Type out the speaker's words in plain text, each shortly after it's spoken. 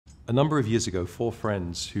A number of years ago, four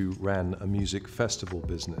friends who ran a music festival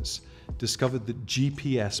business discovered that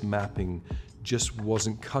GPS mapping just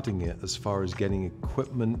wasn't cutting it as far as getting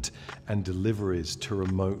equipment and deliveries to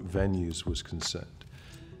remote venues was concerned.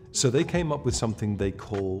 So they came up with something they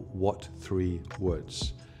call What 3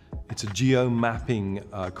 Words. It's a geo-mapping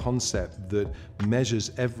concept that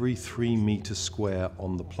measures every 3 meters square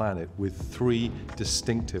on the planet with 3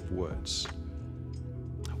 distinctive words.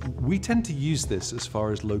 We tend to use this as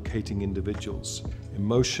far as locating individuals,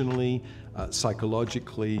 emotionally,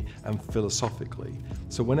 psychologically, and philosophically.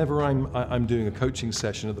 So whenever I'm doing a coaching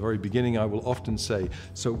session at the very beginning, I will often say,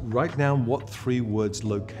 so write down what 3 words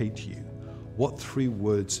locate you. What 3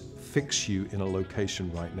 words fix you in a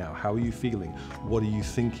location right now? How are you feeling? What are you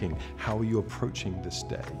thinking? How are you approaching this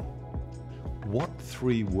day? What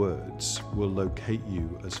 3 words will locate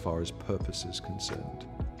you as far as purpose is concerned?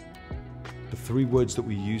 The 3 words that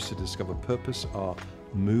we use to discover purpose are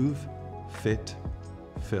move, fit,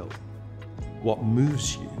 fill. What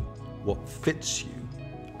moves you, what fits you,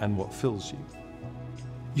 and what fills you.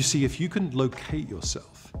 You see, if you can locate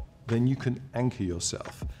yourself, then you can anchor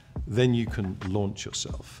yourself, then you can launch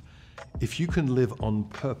yourself. If you can live on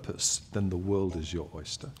purpose, then the world is your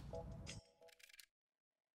oyster.